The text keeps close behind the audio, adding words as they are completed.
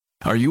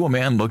Are you a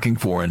man looking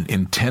for an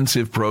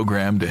intensive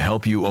program to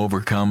help you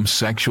overcome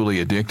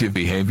sexually addictive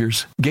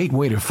behaviors?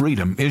 Gateway to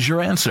Freedom is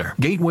your answer.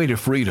 Gateway to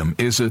Freedom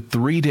is a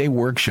 3-day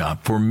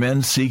workshop for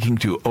men seeking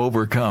to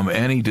overcome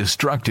any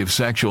destructive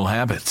sexual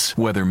habits.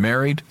 Whether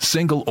married,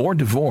 single, or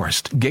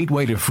divorced,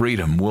 Gateway to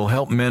Freedom will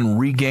help men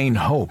regain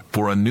hope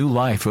for a new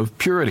life of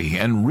purity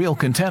and real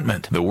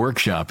contentment. The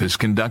workshop is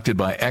conducted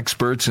by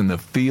experts in the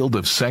field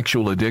of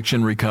sexual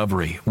addiction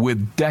recovery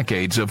with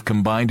decades of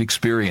combined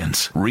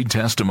experience. Read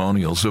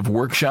testimonials of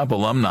workshop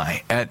alumni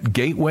at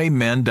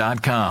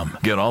gatewaymen.com.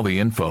 Get all the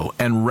info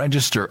and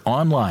register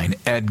online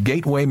at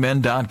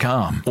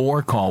gatewaymen.com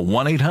or call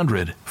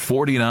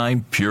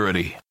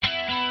 1-800-49-PURITY.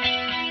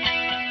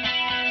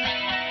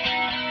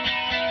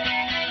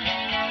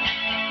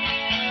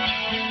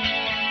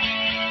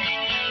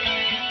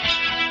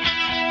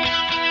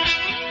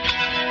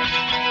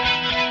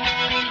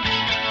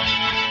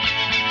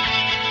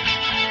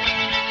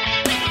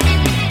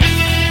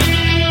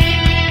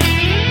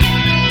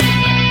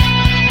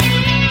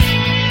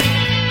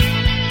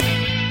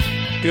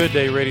 Good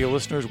day, radio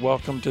listeners.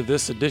 Welcome to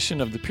this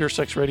edition of the Pure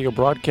Sex Radio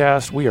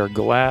broadcast. We are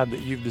glad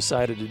that you've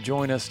decided to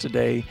join us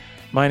today.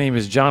 My name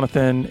is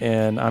Jonathan,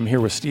 and I'm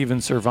here with Steven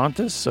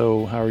Cervantes.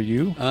 So how are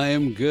you? I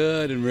am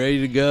good and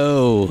ready to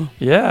go.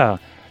 Yeah.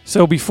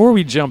 So before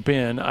we jump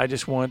in, I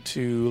just want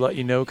to let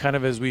you know, kind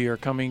of as we are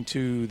coming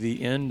to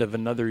the end of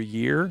another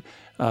year,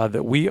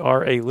 that we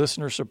are a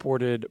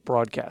listener-supported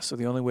broadcast. So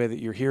the only way that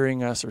you're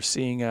hearing us or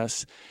seeing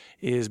us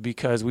is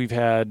because we've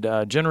had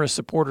generous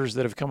supporters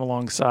that have come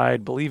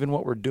alongside, believe in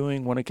what we're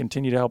doing, want to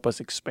continue to help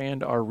us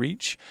expand our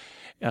reach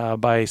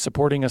by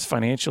supporting us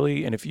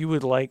financially. And if you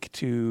would like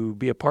to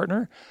be a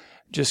partner,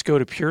 just go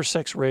to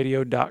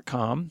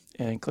puresexradio.com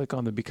and click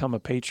on the Become a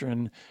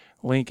Patron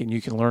link, and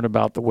you can learn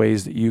about the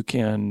ways that you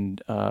can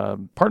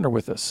partner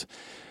with us.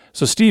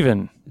 So,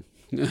 Steven,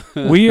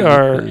 we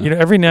are,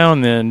 every now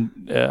and then,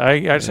 I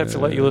just have to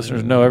let you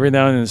listeners know, every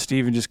now and then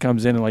Steven just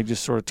comes in and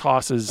just sort of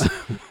tosses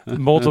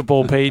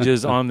multiple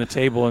pages on the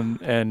table,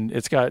 and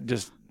it's got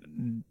just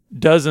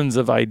dozens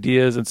of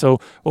ideas. And so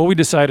what we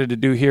decided to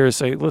do here is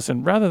say,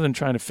 listen, rather than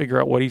trying to figure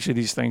out what each of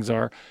these things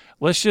are,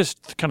 let's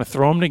just kind of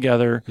throw them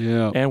together,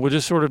 and we'll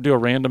just sort of do a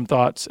random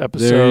thoughts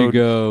episode. There you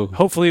go.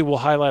 Hopefully we'll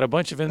highlight a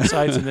bunch of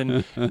insights, and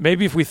then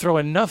maybe if we throw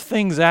enough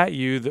things at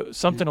you,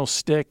 something will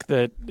stick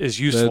that is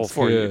useful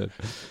for you.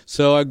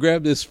 So I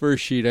grabbed this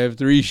first sheet. I have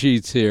 3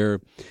 sheets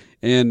here.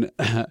 And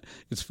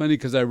it's funny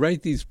because I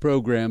write these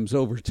programs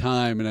over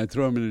time and I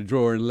throw them in a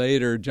drawer. And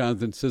later,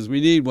 Jonathan says,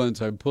 we need one.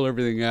 So I pull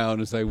everything out.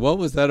 And it's like, what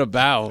was that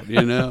about?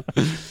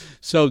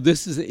 So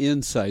this is the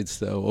insights,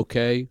 though,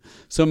 okay?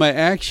 So my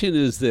action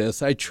is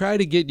this. I try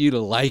to get you to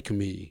like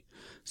me.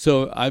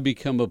 So I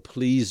become a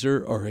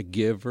pleaser or a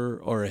giver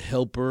or a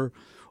helper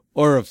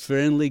or a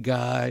friendly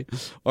guy.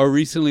 Or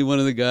recently, one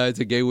of the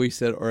guys at Gateway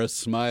said, or a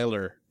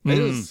smiler. I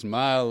just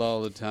smile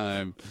all the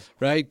time,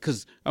 right?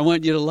 Because I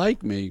want you to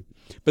like me.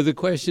 But the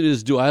question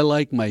is, do I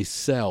like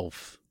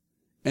myself?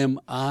 Am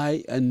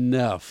I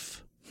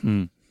enough?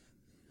 And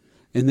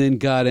then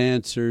God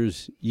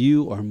answers,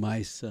 you are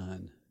my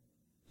son.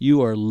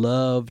 You are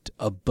loved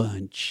a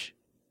bunch.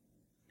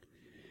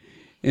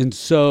 And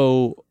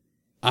so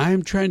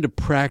I'm trying to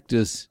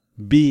practice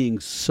being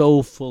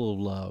so full of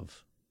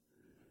love.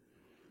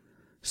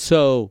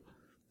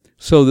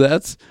 So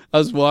that's, I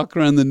was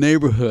walking around the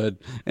neighborhood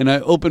and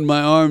I open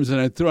my arms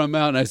and I throw them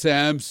out and I say,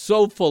 I am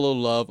so full of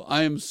love.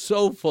 I am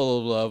so full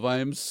of love. I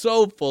am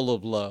so full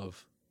of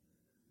love.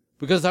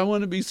 Because I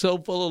want to be so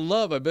full of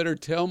love. I better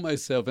tell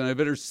myself and I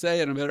better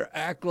say it. I better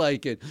act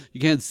like it.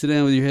 You can't sit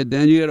down with your head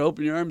down. You got to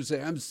open your arms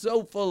and say, I'm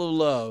so full of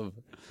love.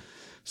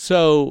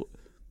 So,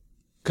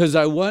 because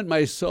I want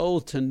my soul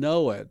to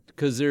know it.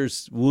 Because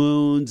there's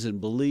wounds and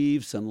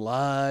beliefs and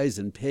lies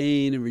and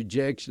pain and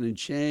rejection and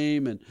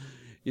shame and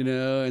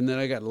and then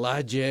I got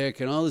logic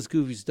and all this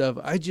goofy stuff.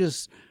 I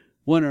just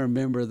want to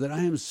remember that I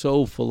am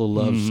so full of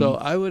love. So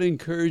I would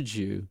encourage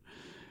you,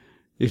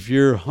 if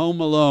you're home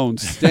alone,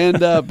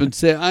 stand up and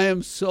say, I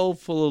am so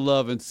full of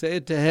love, and say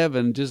it to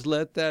heaven. Just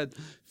let that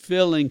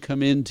feeling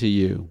come into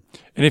you.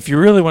 And if you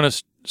really want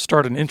to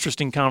start an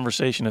interesting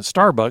conversation at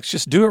Starbucks,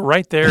 just do it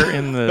right there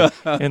in the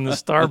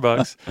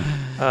Starbucks.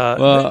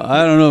 Well,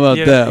 I don't know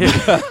about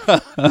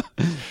that,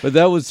 but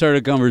that would start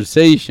a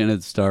conversation at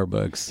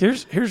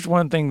Starbucks. Here's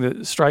one thing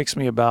that strikes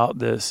me about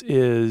this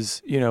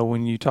is,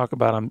 when you talk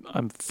about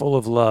I'm full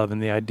of love,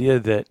 and the idea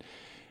that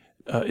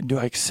do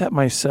I accept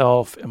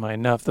myself? Am I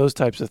enough? Those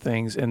types of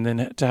things, and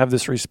then to have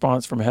this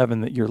response from heaven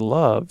that you're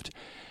loved.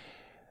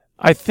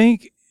 I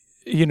think,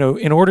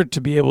 in order to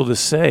be able to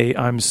say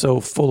I'm so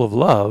full of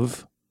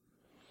love,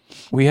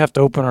 we have to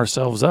open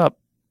ourselves up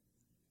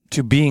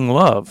to being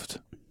loved,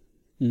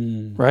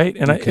 right?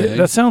 And okay.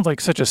 That sounds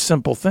like such a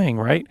simple thing,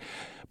 right?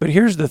 But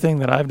here's the thing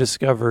that I've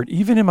discovered,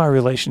 even in my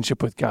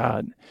relationship with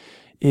God,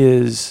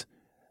 is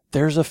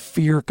there's a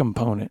fear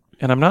component.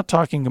 And I'm not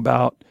talking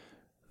about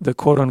the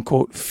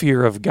quote-unquote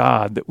fear of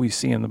God that we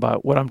see in the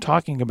Bible. What I'm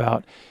talking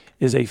about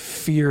is a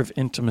fear of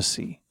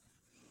intimacy.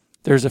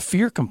 There's a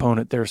fear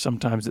component there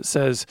sometimes that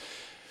says,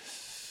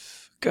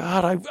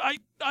 God,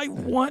 I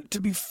want to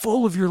be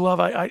full of your love.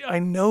 I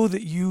know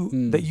that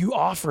you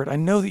offer it. I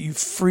know that you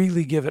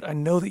freely give it. I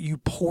know that you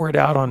pour it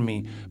out on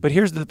me. But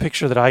here's the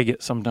picture that I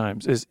get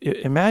sometimes is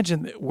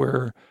imagine that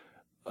we're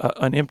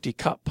an empty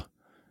cup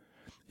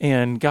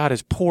and God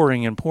is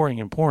pouring and pouring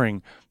and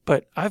pouring,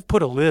 but I've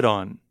put a lid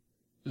on.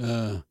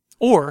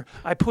 Or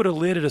I put a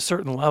lid at a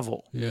certain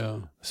level. Yeah.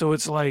 So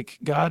it's like,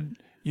 God,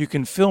 you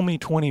can fill me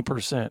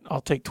 20%.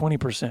 I'll take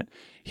 20%.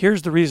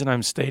 Here's the reason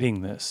I'm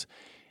stating this,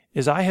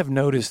 is I have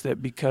noticed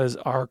that because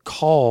our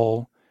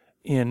call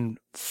in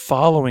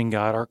following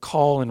God, our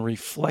call in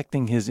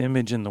reflecting his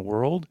image in the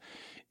world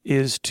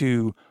is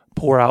to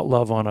pour out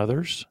love on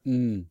others.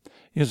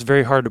 It's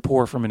very hard to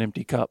pour from an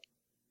empty cup.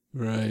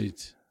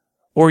 Right.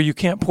 Or you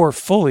can't pour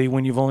fully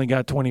when you've only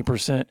got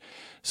 20%.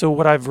 So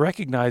what I've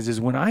recognized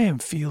is when I am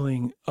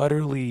feeling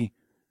utterly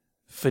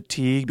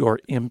fatigued or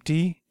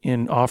empty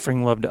in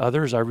offering love to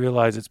others, I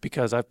realize it's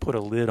because I've put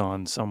a lid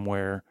on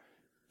somewhere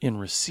in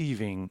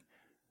receiving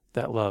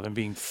that love and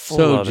being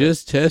full of it. So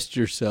just test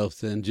yourself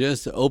then.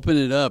 Just open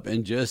it up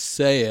and just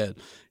say it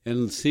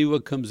and see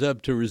what comes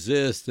up to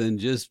resist and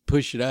just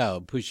push it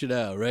out,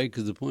 right?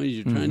 Because the point is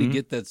you're trying to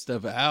get that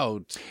stuff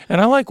out. And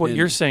I like what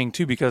you're saying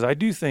too, because I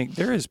do think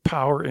there is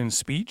power in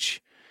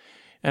speech.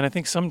 And I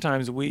think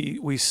sometimes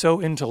we so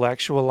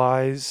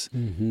intellectualize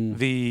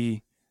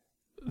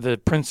the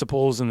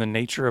principles and the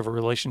nature of a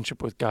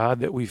relationship with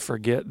God that we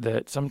forget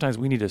that sometimes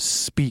we need to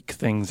speak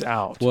things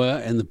out. Well,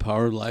 and the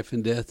power of life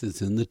and death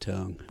is in the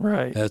tongue.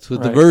 Right. That's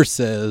what the verse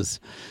says.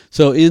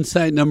 So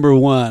insight number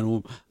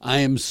 1, I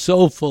am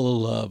so full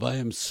of love. I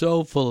am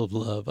so full of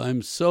love.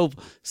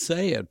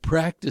 Say it,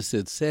 practice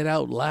it, say it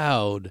out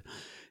loud.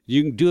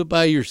 You can do it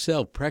by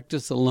yourself.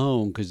 Practice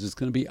alone because it's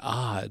going to be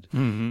odd.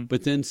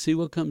 But then see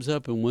what comes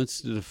up and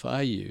wants to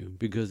defy you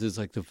because it's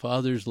like the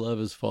Father's love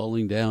is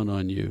falling down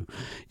on you.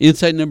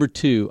 Insight number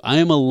 2, I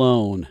am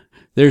alone.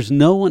 There's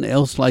no one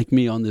else like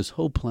me on this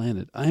whole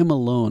planet. I am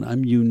alone.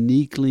 I'm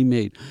uniquely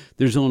made.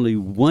 There's only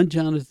one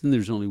Jonathan.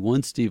 There's only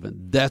one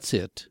Stephen. That's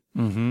it.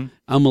 I'm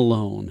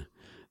alone.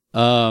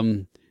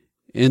 And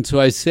so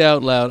I say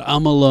out loud,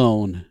 I'm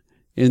alone.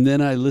 And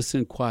then I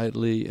listen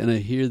quietly and I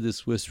hear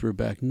this whisper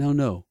back,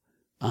 no,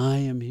 I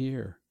am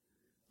here.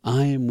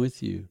 I am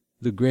with you.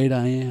 The great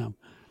I am.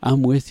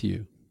 I'm with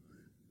you.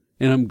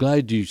 And I'm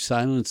glad you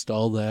silenced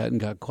all that and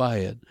got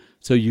quiet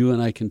so you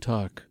and I can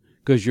talk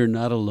because you're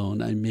not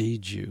alone. I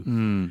made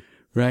you.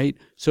 Right?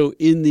 So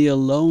in the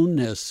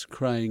aloneness,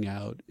 crying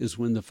out is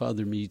when the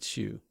Father meets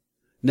you.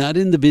 Not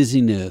in the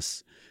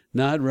busyness.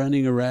 Not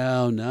running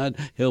around, not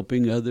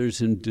helping others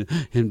and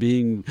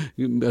being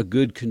a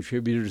good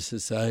contributor to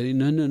society.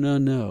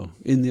 No.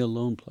 In the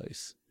alone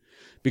place.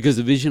 Because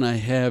the vision I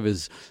have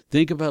is,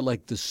 think about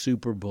like the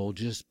Super Bowl,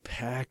 just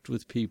packed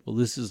with people.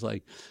 This is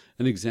like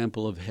an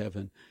example of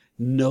heaven.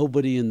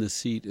 Nobody in the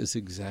seat is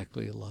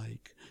exactly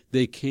alike.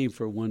 They came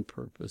for one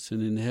purpose.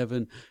 And in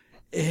heaven,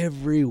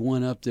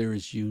 everyone up there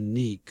is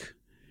unique.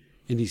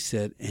 And he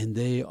said, and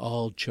they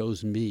all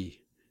chose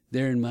me.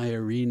 They're in my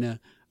arena.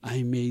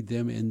 I made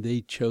them and they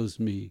chose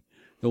me.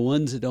 The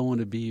ones that don't want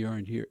to be here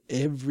aren't here.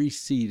 Every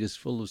seat is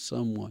full of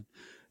someone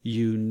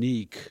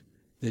unique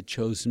that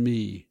chose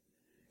me.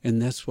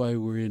 And that's why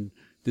we're in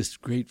this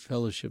great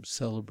fellowship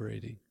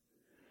celebrating.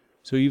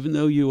 So even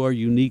though you are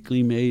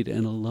uniquely made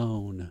and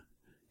alone,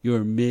 you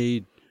are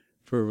made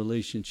for a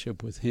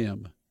relationship with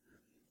him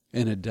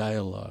and a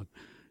dialogue.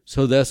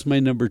 So that's my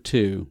number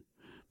 2.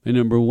 My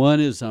number 1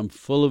 is I'm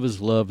full of his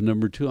love.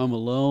 Number 2, I'm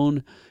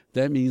alone.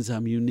 That means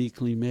I'm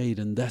uniquely made,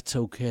 and that's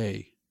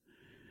okay.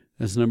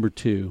 That's number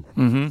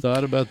 2.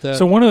 Thought about that?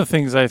 So one of the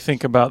things I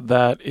think about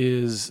that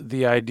is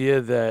the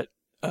idea that,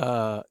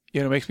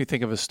 it makes me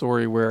think of a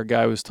story where a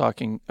guy was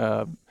talking,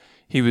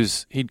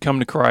 he'd come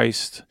to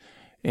Christ,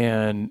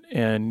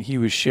 and he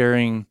was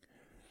sharing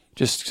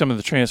just some of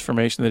the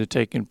transformation that had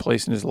taken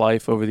place in his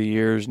life over the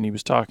years, and he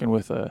was talking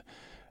with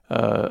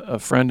a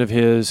friend of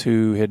his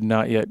who had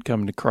not yet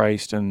come to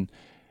Christ,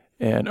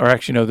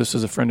 this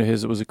was a friend of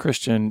his that was a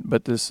Christian,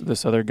 but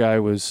this other guy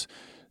was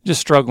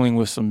just struggling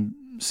with some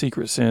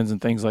secret sins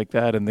and things like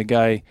that. And the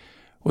guy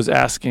was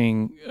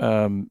asking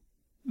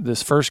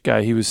this first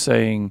guy, he was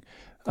saying,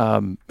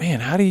 man,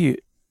 how do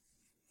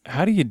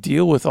you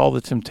deal with all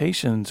the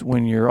temptations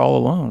when you're all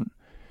alone?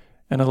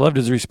 And I loved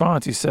his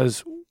response. He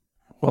says,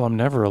 well, I'm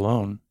never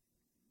alone.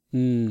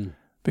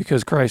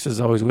 Because Christ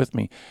is always with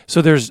me.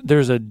 So there's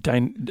a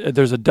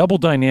double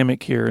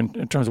dynamic here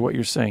in terms of what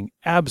you're saying.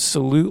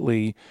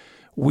 Absolutely,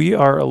 we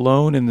are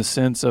alone in the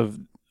sense of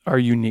our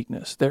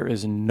uniqueness. There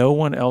is no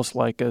one else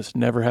like us,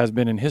 never has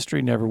been in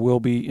history, never will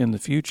be in the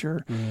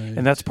future. Right.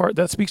 And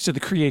that speaks to the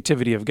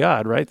creativity of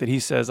God, right? That he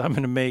says, I'm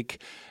going to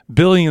make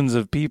billions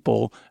of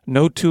people,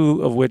 no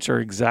two of which are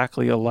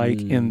exactly alike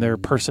in their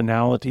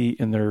personality,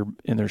 in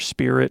their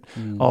spirit,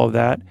 all of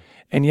that.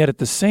 And yet at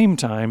the same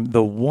time,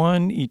 the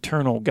one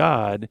eternal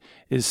God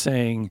is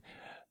saying,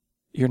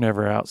 you're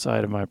never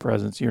outside of my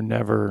presence. You're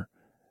never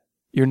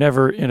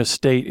in a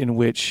state in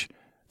which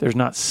there's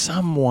not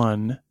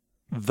someone,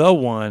 the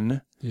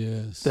one,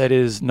 Yes. that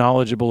is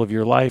knowledgeable of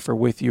your life or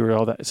with you or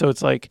all that. So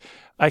it's like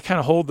I kind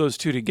of hold those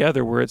two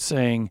together where it's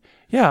saying,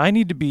 yeah, I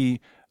need to be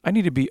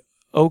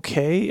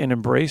okay and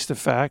embrace the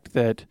fact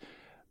that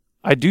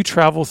I do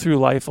travel through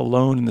life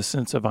alone in the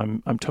sense of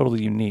I'm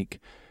totally unique,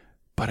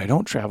 but I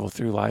don't travel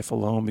through life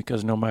alone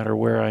because no matter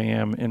where I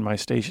am in my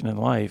station in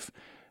life,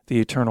 the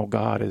eternal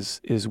God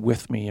is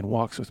with me and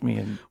walks with me.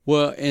 And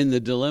well, and the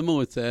dilemma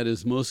with that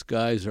is most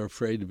guys are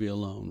afraid to be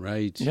alone,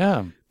 right?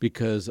 yeah,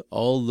 Because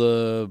all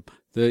the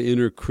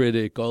inner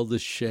critic, all the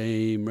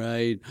shame,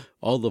 right?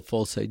 All the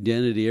false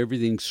identity,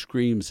 everything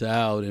screams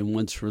out and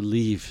wants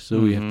relief,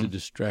 so we have to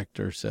distract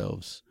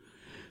ourselves.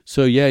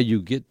 So yeah,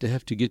 you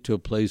have to get to a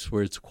place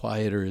where it's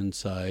quieter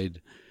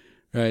inside,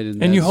 right?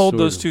 and you hold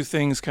those two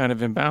things kind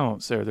of in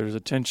balance there. There's a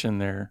tension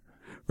there.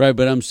 Right,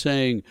 but I'm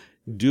saying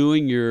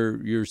doing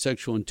your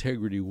sexual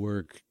integrity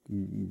work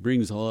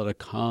brings a lot of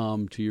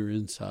calm to your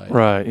inside.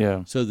 Right,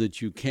 yeah. So that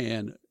you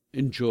can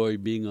enjoy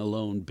being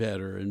alone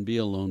better and be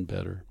alone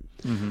better.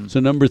 Mm-hmm. So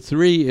number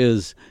 3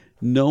 is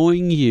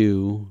knowing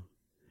you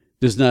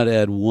does not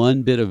add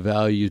one bit of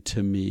value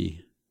to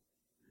me,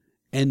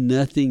 and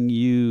nothing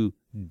you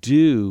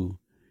do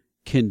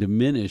can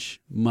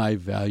diminish my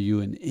value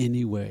in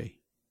any way.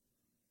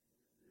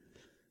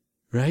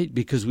 Right?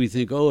 Because we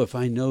think, oh, if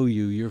I know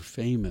you, you're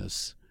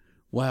famous.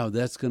 Wow,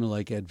 that's going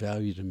to add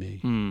value to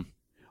me. Mm.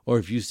 Or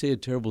if you say a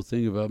terrible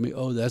thing about me,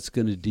 oh, that's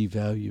going to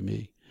devalue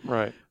me.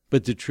 Right.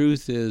 But the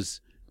truth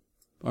is,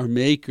 our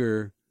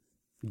Maker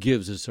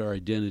gives us our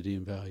identity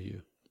and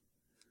value.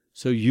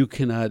 So you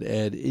cannot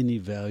add any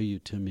value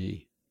to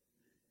me.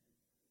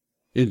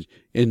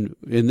 And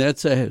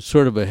that's a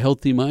sort of a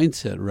healthy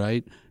mindset,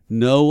 right?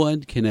 No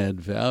one can add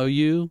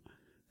value,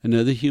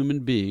 another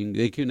human being.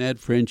 They can add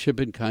friendship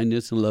and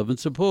kindness and love and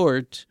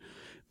support,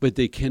 but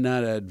they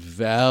cannot add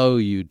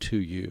value to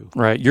you.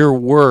 Right. Your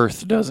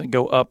worth doesn't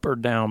go up or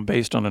down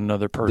based on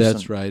another person.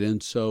 That's right.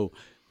 And so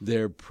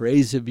their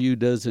praise of you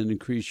doesn't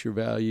increase your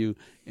value,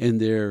 and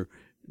their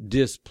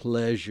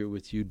displeasure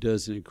with you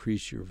doesn't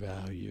increase your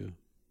value.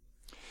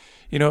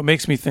 You know, it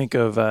makes me think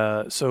of,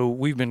 so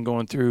we've been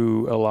going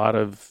through a lot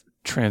of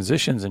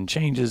transitions and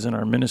changes in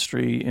our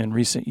ministry in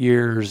recent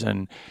years,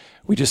 and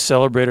we just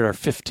celebrated our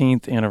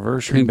 15th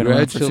anniversary. Been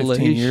around for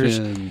 15 years.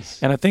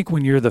 And I think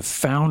when you're the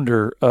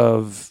founder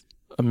of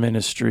a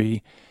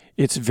ministry,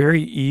 it's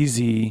very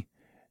easy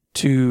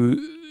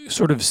to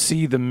sort of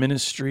see the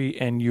ministry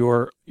and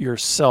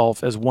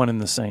yourself as one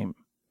and the same.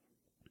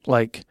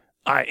 Like,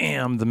 I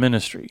am the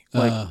ministry.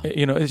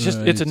 It's just,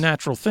 it's a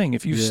natural thing.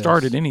 If you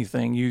started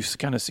anything, you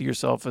kind of see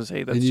yourself as,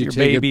 hey, that's and you your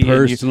take baby. It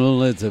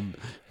personal.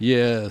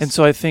 Yes. And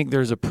so I think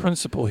there's a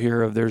principle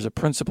here there's a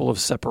principle of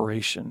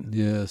separation.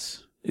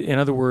 Yes. In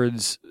other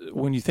words,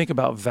 when you think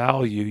about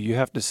value, you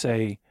have to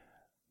say,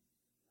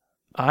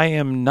 I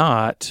am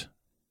not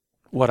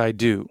what I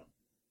do.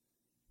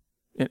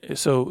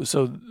 So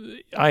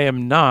I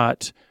am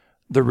not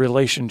the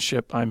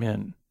relationship I'm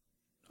in.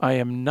 I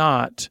am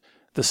not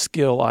the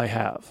skill I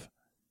have.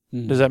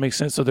 Does that make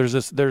sense? So there's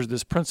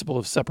this principle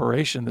of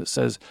separation that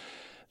says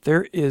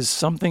there is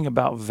something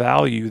about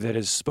value that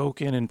is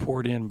spoken and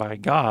poured in by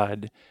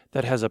God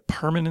that has a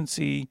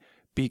permanency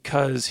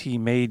because he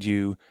made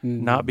you,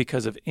 not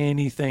because of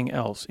anything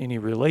else, any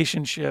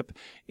relationship,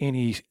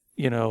 any,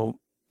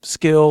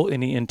 skill,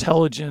 any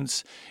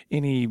intelligence,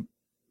 anything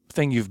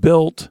you've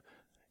built,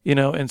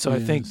 and so I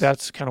think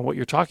that's kind of what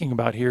you're talking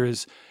about here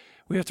is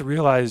we have to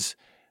realize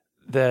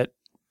that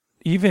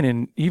even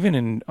in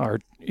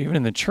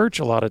the church,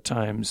 a lot of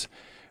times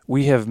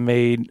we have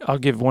made, I'll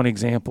give one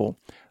example.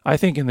 I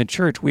think in the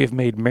church we have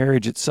made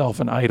marriage itself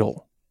an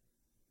idol.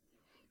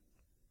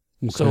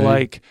 Okay.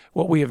 So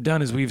what we have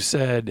done is we've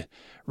said,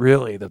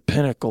 really, the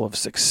pinnacle of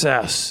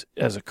success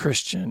as a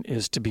Christian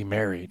is to be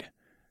married.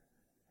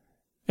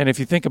 And if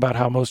you think about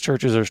how most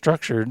churches are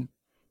structured,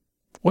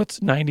 what's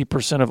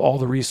 90% of all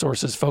the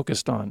resources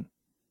focused on?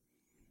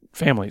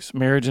 Families,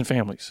 marriage and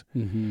families.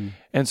 Mm-hmm.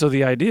 And so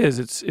the idea is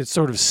it's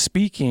sort of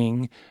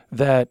speaking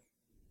that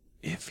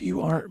if you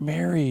aren't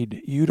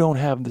married, you don't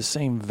have the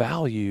same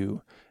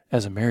value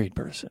as a married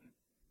person.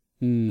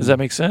 Does that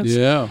make sense?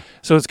 Yeah.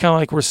 So it's kind of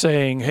like we're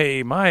saying,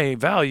 hey, my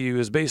value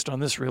is based on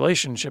this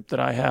relationship that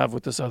I have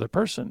with this other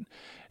person.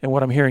 And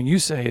what I'm hearing you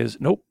say is,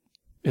 nope,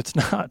 it's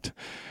not.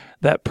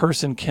 That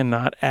person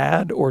cannot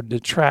add or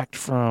detract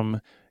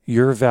from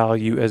your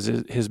value as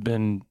it has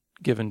been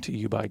given to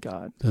you by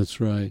God.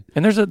 That's right.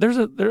 And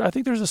I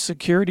think there's a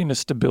security and a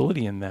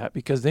stability in that,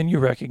 because then you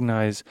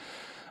recognize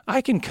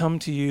I can come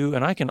to you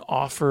and I can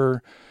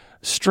offer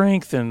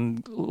strength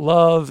and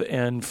love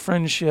and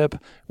friendship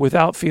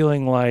without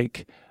feeling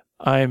like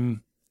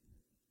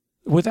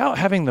without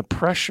having the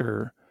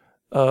pressure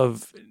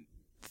of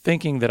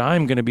thinking that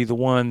I'm going to be the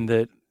one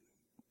that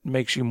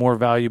makes you more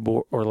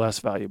valuable or less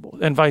valuable,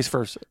 and vice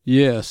versa.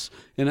 Yes.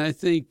 And I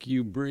think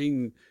you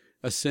bring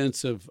a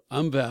sense of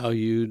I'm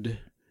valued.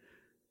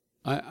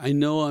 I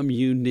know I'm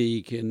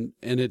unique and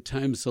at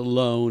times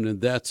alone,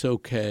 and that's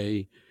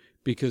okay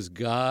because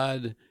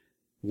God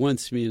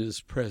wants me in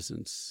his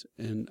presence,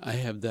 and I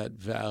have that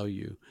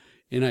value.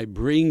 and I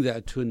bring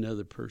that to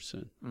another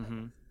person.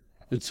 Mm-hmm.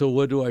 And so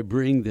what do I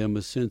bring them?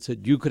 A sense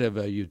that you could have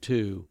value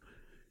too.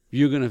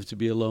 You're going to have to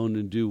be alone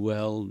and do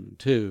well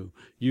too.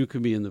 You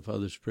can be in the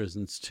Father's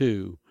presence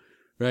too,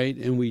 right?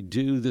 And we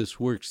do this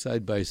work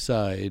side by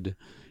side.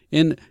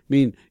 And I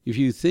mean, if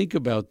you think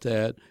about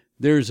that,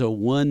 there's a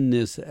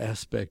oneness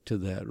aspect to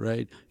that,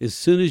 right? As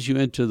soon as you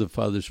enter the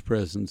Father's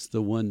presence,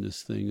 the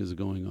oneness thing is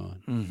going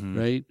on,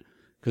 right?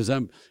 Because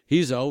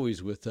He's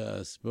always with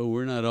us, but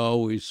we're not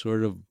always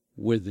sort of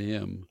with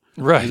Him.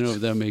 Right. I don't know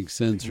if that makes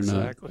sense or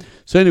Exactly. not.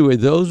 So anyway,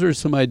 those are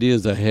some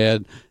ideas I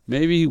had.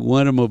 Maybe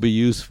one of them will be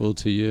useful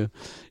to you.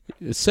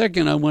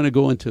 Second, I want to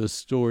go into a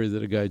story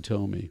that a guy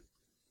told me.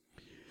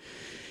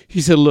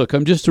 He said, look,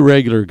 I'm just a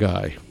regular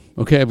guy.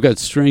 Okay, I've got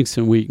strengths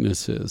and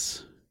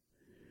weaknesses.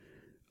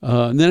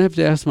 And then I have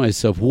to ask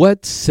myself,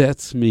 what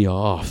sets me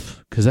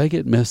off? Because I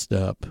get messed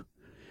up.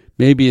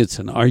 Maybe it's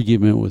an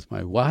argument with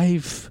my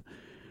wife.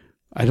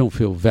 I don't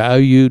feel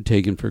valued,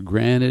 taken for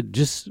granted,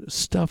 just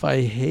stuff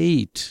I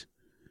hate.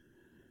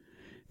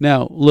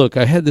 Now, look,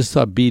 I had this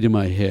thought beat in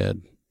my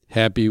head.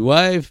 Happy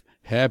wife,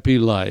 happy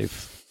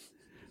life.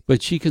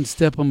 But she can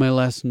step on my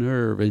last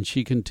nerve and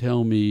she can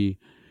tell me,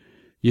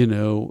 you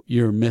know,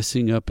 you're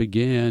messing up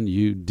again.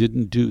 You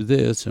didn't do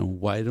this, and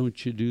why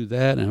don't you do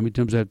that? And how many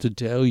times I have to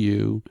tell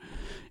you?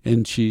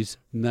 And she's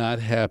not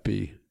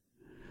happy.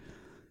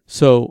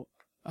 So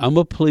I'm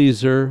a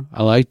pleaser.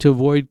 I like to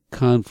avoid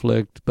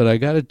conflict, but I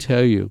got to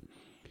tell you,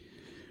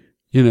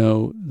 you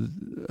know,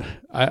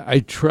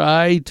 I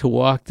try to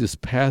walk this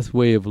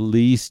pathway of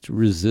least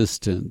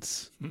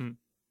resistance. Mm-hmm.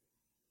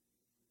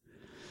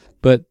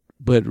 But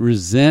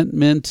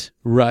resentment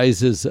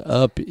rises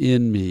up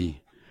in me.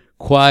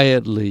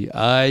 Quietly,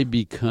 I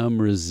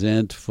become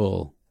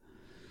resentful.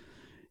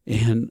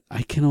 And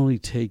I can only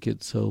take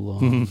it so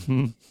long.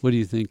 Mm-hmm. What are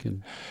you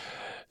thinking?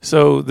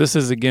 So this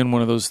is, again,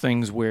 one of those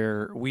things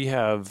where we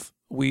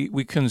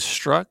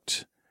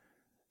construct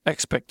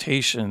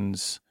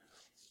expectations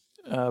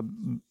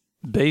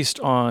based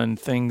on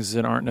things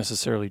that aren't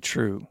necessarily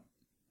true.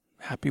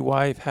 Happy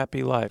wife,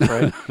 happy life,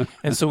 right?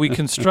 And so we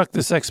construct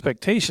this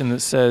expectation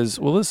that says,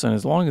 well, listen,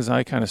 as long as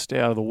I kind of stay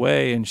out of the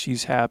way and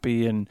she's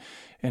happy and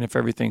if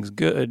everything's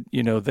good,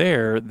 you know,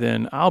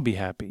 then I'll be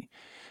happy.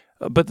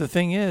 But the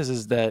thing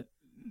is that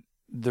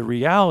the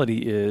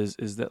reality is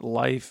that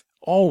life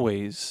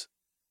always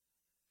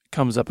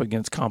comes up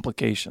against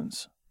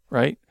complications,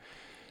 right?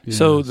 Yes.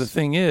 So the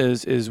thing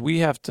is we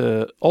have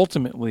to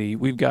ultimately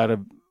we've got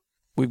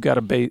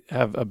to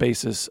have a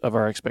basis of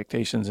our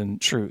expectations in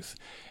truth,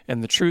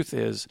 and the truth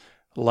is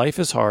life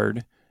is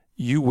hard.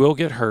 You will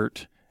get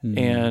hurt,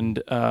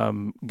 and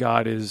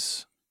God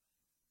is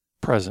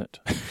present.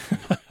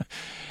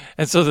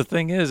 And so the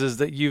thing is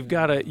that you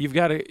got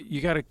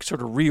to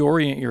sort of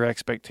reorient your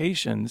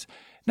expectations.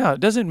 Now,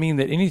 it doesn't mean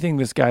that anything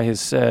this guy has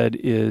said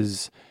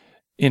is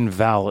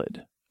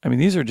invalid. I mean,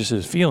 these are just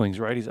his feelings,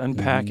 right? He's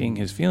unpacking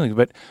his feelings,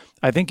 but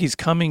I think he's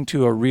coming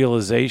to a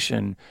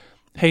realization,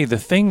 hey, the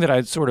thing that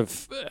I'd sort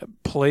of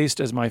placed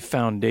as my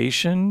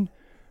foundation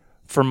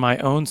for my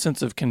own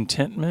sense of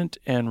contentment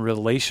and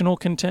relational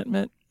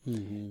contentment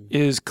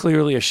is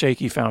clearly a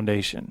shaky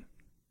foundation.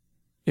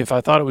 If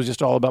I thought it was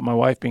just all about my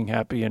wife being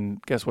happy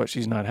and guess what,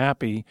 she's not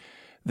happy,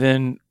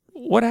 then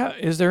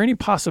is there any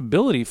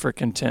possibility for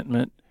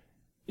contentment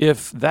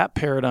if that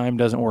paradigm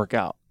doesn't work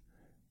out?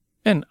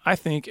 And I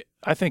think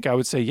I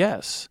would say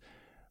yes,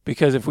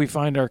 because if we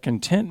find our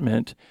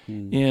contentment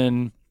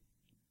in,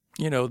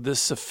 you know, this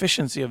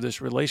sufficiency of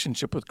this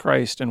relationship with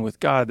Christ and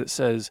with God that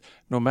says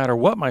no matter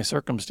what my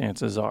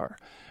circumstances are,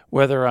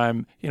 whether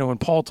I'm, you know, when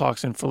Paul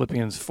talks in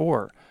Philippians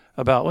 4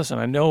 about, listen,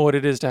 I know what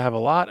it is to have a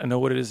lot. I know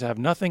what it is to have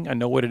nothing. I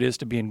know what it is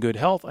to be in good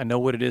health. I know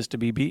what it is to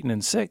be beaten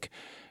and sick.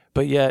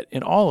 But yet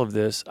in all of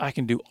this, I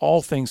can do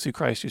all things through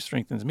Christ who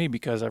strengthens me,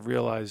 because I've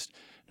realized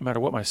no matter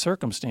what my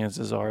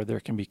circumstances are,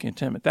 there can be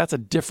contentment. That's a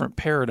different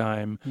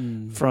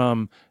paradigm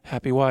from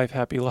happy wife,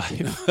 happy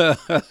life.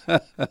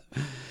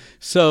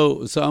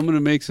 So I'm going to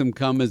make some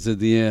comments at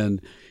the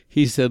end.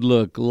 He said,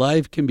 look,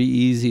 life can be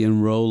easy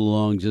and roll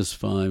along just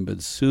fine,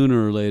 but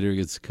sooner or later it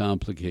gets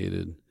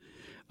complicated.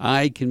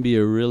 I can be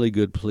a really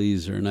good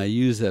pleaser, and I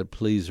use that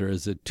pleaser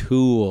as a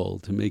tool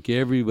to make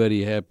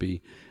everybody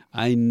happy.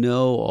 I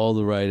know all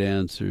the right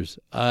answers.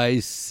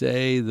 I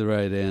say the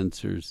right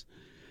answers.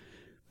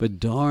 But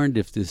darned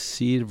if this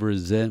seed of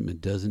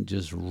resentment doesn't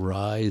just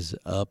rise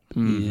up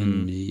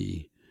in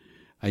me.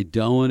 I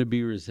don't want to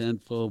be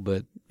resentful,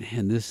 but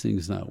man, this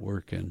thing's not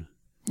working.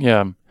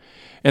 Yeah,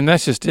 and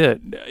that's just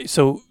it.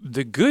 So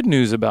the good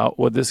news about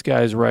what this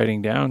guy's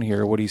writing down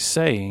here, what he's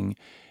saying,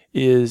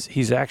 is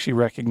he's actually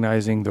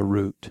recognizing the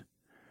root,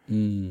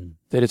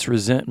 that it's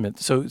resentment.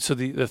 So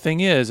the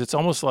thing is, it's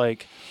almost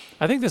like,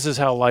 I think this is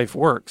how life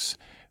works.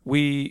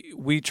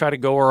 We try to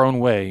go our own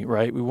way,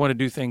 right? We want to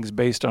do things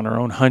based on our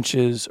own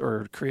hunches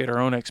or create our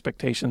own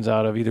expectations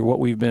out of either what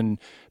we've been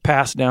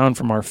passed down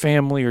from our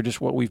family or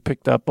just what we've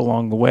picked up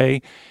along the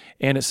way.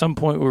 And at some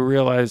point we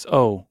realize,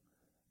 oh,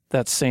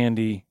 that's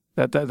sandy.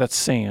 That's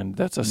sand.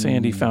 That's a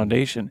sandy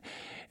foundation.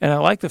 And I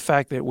like the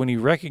fact that when he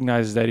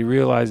recognizes that, he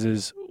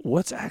realizes,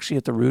 what's actually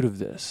at the root of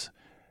this?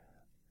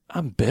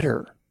 I'm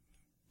bitter.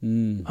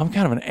 Mm. I'm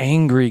kind of an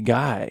angry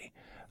guy.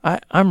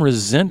 I'm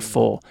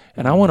resentful,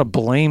 and I want to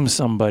blame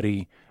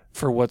somebody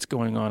for what's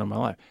going on in my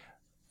life.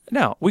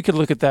 Now, we could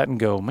look at that and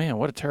go, man,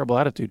 what a terrible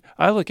attitude.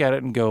 I look at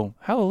it and go,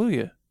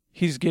 hallelujah.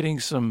 He's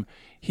getting some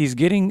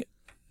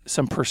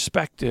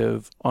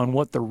perspective on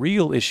what the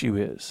real issue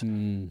is.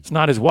 Mm. It's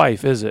not his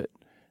wife, is it?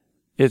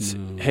 It's,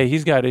 hey,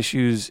 he's got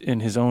issues in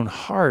his own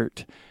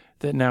heart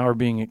that now are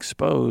being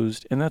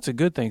exposed, and that's a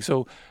good thing.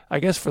 So I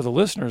guess for the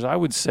listeners, I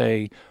would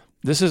say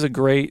this is a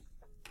great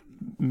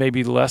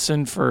maybe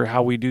lesson for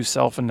how we do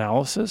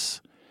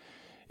self-analysis.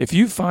 If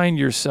you find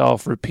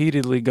yourself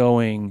repeatedly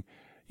going,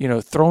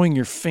 throwing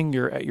your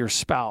finger at your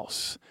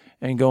spouse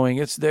and going,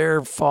 it's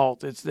their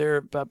fault, it's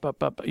their,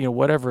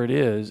 whatever it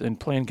is, and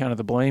playing kind of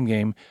the blame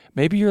game,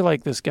 maybe you're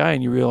like this guy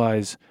and you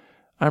realize,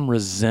 I'm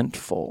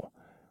resentful.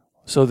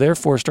 So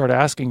therefore start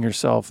asking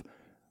yourself,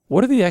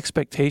 what are the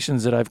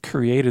expectations that I've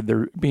created that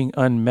are being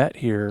unmet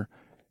here,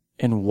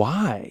 and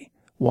why?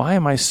 Why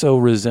am I so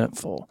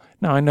resentful?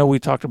 Now, I know we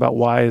talked about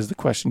why is the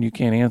question you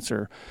can't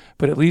answer,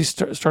 but at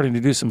least starting to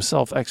do some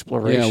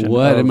self-exploration. Yeah,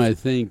 what am I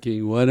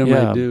thinking? What am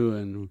I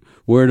doing?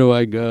 Where do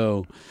I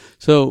go?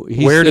 So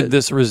where did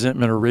this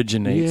resentment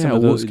originate? Yeah, some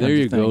of those there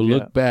you kinds of go. things.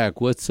 Look back.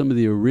 What's some of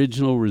the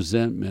original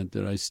resentment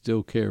that I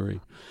still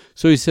carry?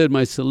 So he said,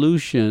 my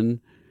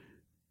solution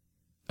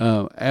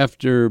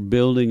after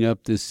building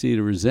up this seed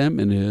of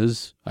resentment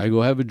is I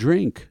go have a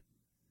drink.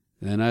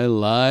 Then I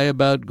lie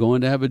about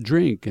going to have a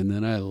drink, and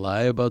then I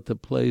lie about the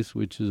place,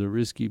 which is a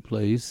risky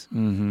place.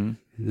 Mm-hmm.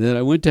 Then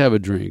I went to have a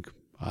drink.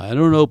 I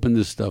don't open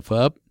this stuff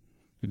up.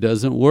 It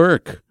doesn't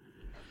work.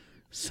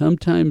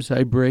 Sometimes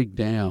I break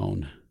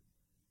down.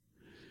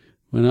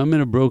 When I'm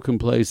in a broken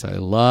place, I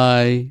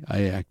lie,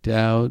 I act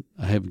out,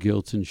 I have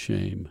guilt and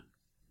shame.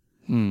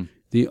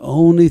 The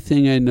only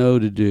thing I know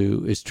to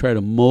do is try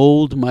to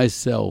mold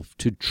myself,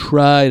 to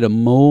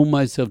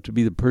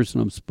be the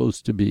person I'm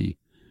supposed to be.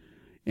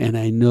 And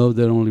I know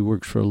that only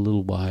works for a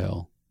little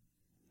while.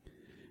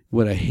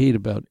 What I hate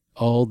about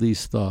all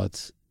these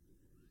thoughts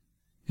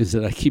is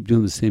that I keep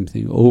doing the same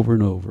thing over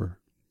and over.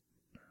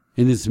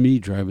 And it's me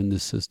driving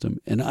this system,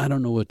 and I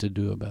don't know what to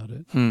do about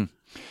it. When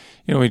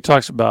he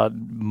talks about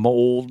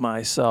mold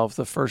myself,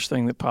 the first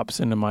thing that pops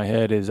into my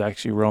head is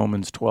actually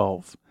Romans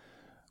 12,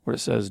 where it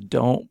says,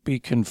 don't be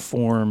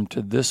conformed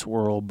to this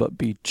world, but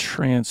be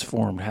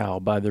transformed. How?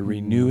 By the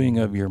renewing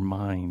of your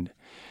mind.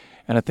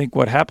 And I think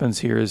what happens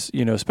here is,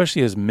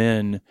 especially as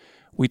men,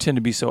 we tend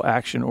to be so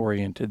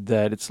action-oriented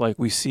that it's like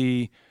we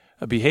see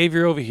a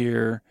behavior over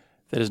here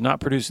that is not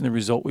producing the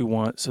result we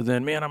want. So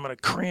then, man, I'm going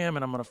to cram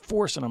and I'm going to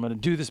force and I'm going to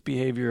do this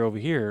behavior over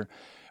here,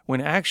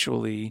 when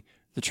actually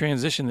the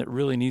transition that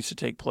really needs to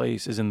take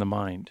place is in the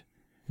mind.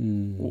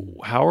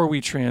 How are we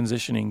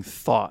transitioning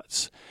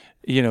thoughts?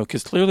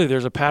 Because clearly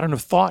there's a pattern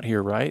of thought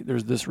here, right?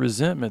 There's this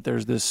resentment.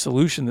 There's this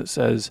solution that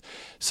says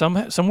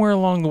somewhere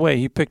along the way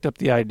he picked up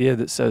the idea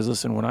that says,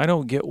 listen, when I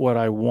don't get what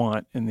I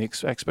want and the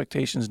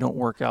expectations don't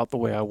work out the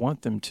way I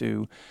want them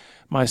to,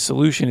 my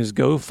solution is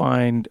go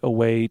find a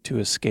way to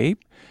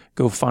escape,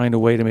 go find a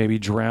way to maybe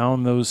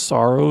drown those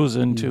sorrows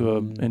into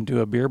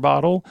a beer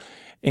bottle,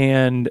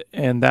 and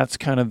that's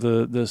kind of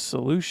the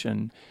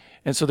solution.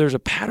 And so there's a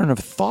pattern of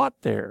thought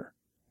there.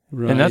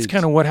 Right. And that's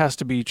kind of what has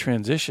to be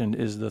transitioned,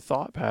 is the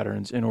thought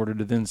patterns, in order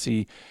to then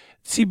see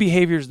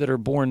behaviors that are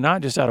born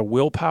not just out of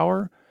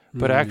willpower,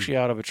 but actually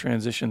out of a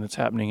transition that's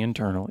happening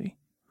internally.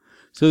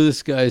 So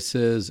this guy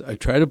says, I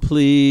try to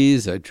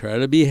please, I try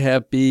to be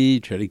happy,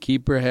 try to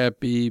keep her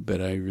happy,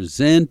 but I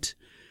resent,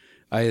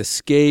 I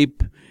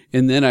escape,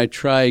 and then I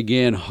try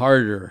again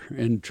harder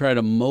and try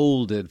to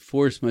mold it,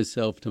 force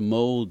myself to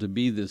mold to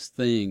be this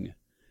thing.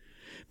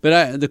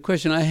 But the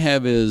question I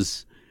have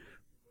is,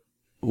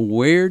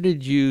 where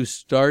did you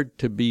start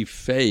to be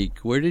fake?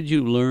 Where did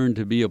you learn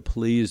to be a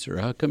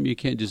pleaser? How come you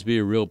can't just be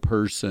a real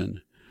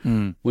person?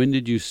 When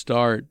did you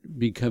start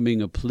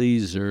becoming a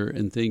pleaser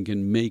and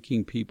thinking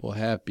making people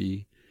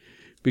happy?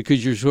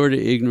 Because you're sort of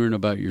ignorant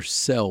about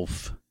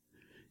yourself,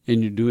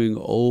 and you're doing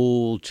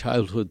old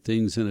childhood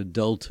things in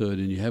adulthood,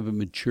 and you haven't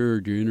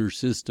matured. Your inner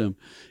system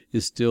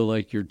is still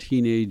like your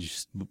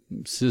teenage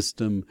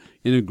system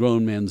in a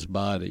grown man's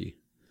body.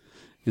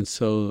 And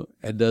so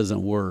it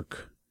doesn't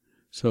work.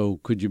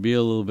 So could you be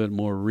a little bit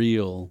more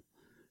real?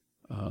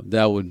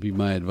 That would be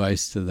my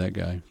advice to that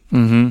guy.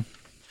 Mm-hmm.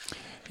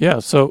 Yeah,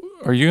 so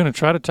are you going to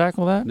try to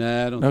tackle that?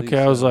 Nah, I don't think so.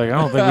 Okay, I was like,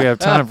 I don't think we have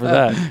time for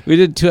that. We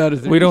did 2 out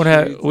of 3. We don't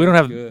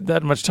have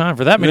that much time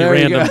for that many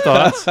random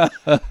thoughts.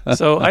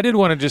 So I did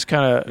want to just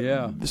kind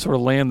of sort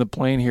of land the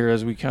plane here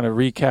as we kind of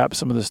recap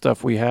some of the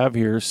stuff we have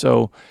here.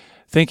 So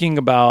thinking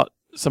about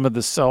some of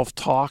the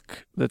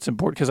self-talk that's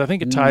important, because I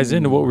think it ties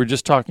into what we were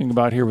just talking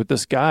about here with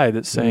this guy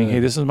that's saying, hey,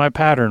 this is my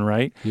pattern,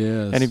 right?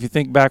 Yes. And if you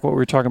think back what we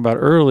were talking about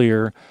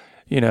earlier,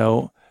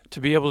 to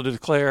be able to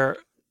declare,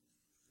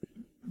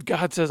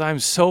 God says, I'm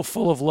so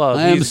full of love.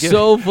 I am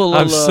so full of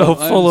love. I'm so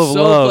full of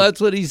love.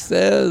 That's what he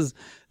says.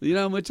 You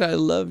know how much I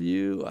love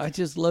you? I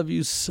just love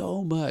you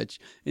so much.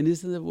 And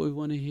isn't that what we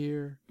want to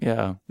hear?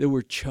 Yeah. That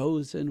we're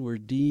chosen, we're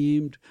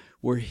deemed,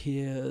 we're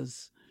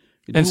his.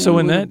 And so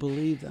in that,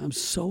 believe that I'm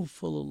so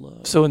full of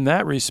love. So in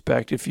that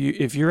respect, if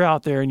you're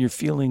out there and you're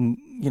feeling,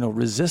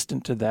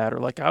 resistant to that, or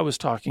like I was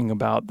talking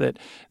about, that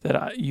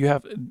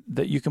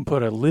you can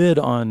put a lid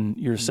on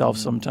yourself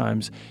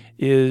sometimes,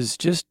 is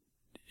just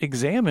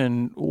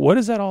examine, what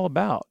is that all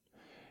about?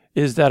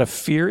 Is that a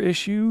fear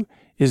issue?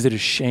 Is it a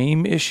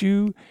shame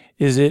issue?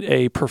 Is it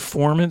a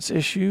performance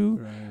issue?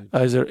 Right.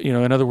 Is it,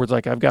 in other words,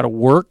 like I've got to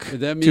work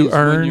that means to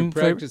earn? When you're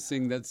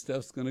practicing, that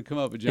stuff's going to come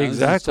up. But John's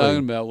exactly. talking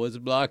about what's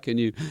blocking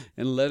you,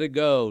 and let it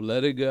go,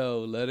 let it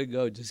go, let it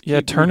go. Just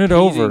keep turn it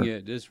over.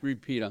 Just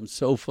repeat. I'm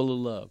so full of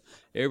love.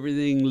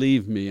 Everything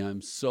leave me.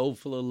 I'm so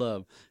full of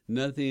love.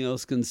 Nothing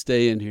else can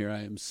stay in here. I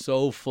am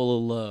so full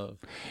of love.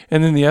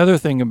 And then the other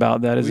thing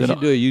about that is we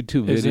should do a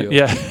YouTube video.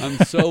 Yeah. I'm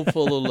so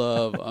full of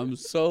love. I'm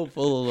so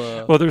full of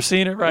love. Well, they're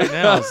seeing it right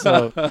now,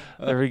 so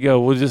there we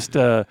go. We'll just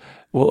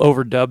we'll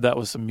overdub that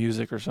with some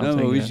music or something.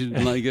 No, we should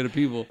get a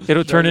people.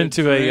 It'll turn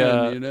into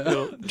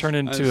it'll turn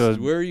into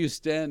where are you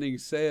standing?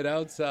 Say it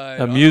outside.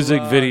 A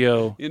music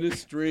video in a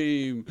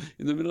stream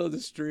in the middle of the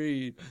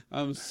street.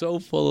 I'm so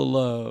full of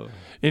love.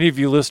 Any of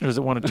you listeners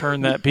that want to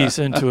turn that piece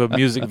into a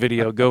music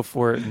video, go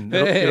for it, and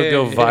it'll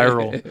go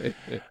viral.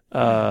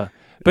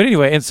 But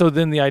anyway, and so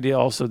then the idea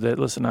also that,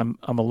 listen, I'm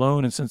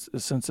alone, and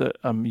since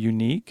I'm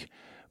unique,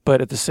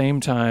 but at the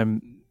same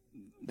time,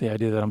 the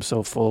idea that I'm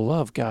so full of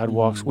love, God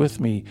walks with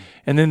me.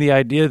 And then the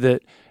idea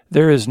that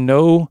there is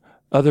no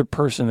other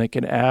person that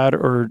can add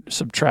or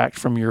subtract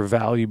from your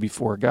value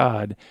before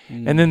God.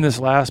 And then this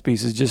last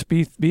piece is just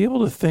be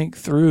able to think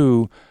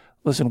through,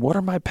 listen, what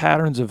are my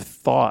patterns of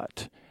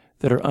thought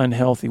that are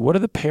unhealthy? What are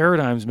the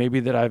paradigms maybe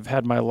that I've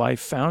had my life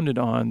founded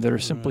on that are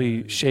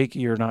simply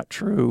shaky or not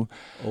true?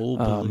 Old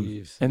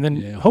beliefs. And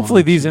then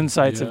hopefully these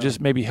insights have just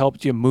maybe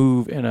helped you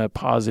move in a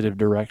positive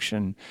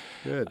direction.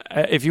 Good.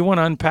 If you want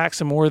to unpack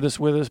some more of this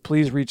with us,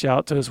 please reach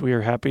out to us. We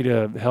are happy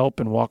to help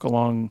and walk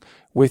along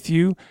with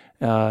you.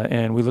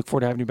 And we look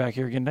forward to having you back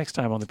here again next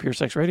time on the Pure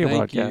Sex Radio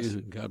broadcast.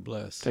 Thank you. God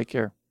bless. Take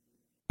care.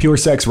 Pure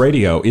Sex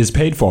Radio is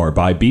paid for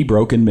by Be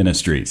Broken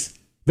Ministries.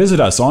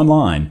 Visit us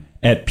online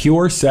at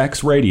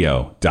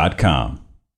puresexradio.com.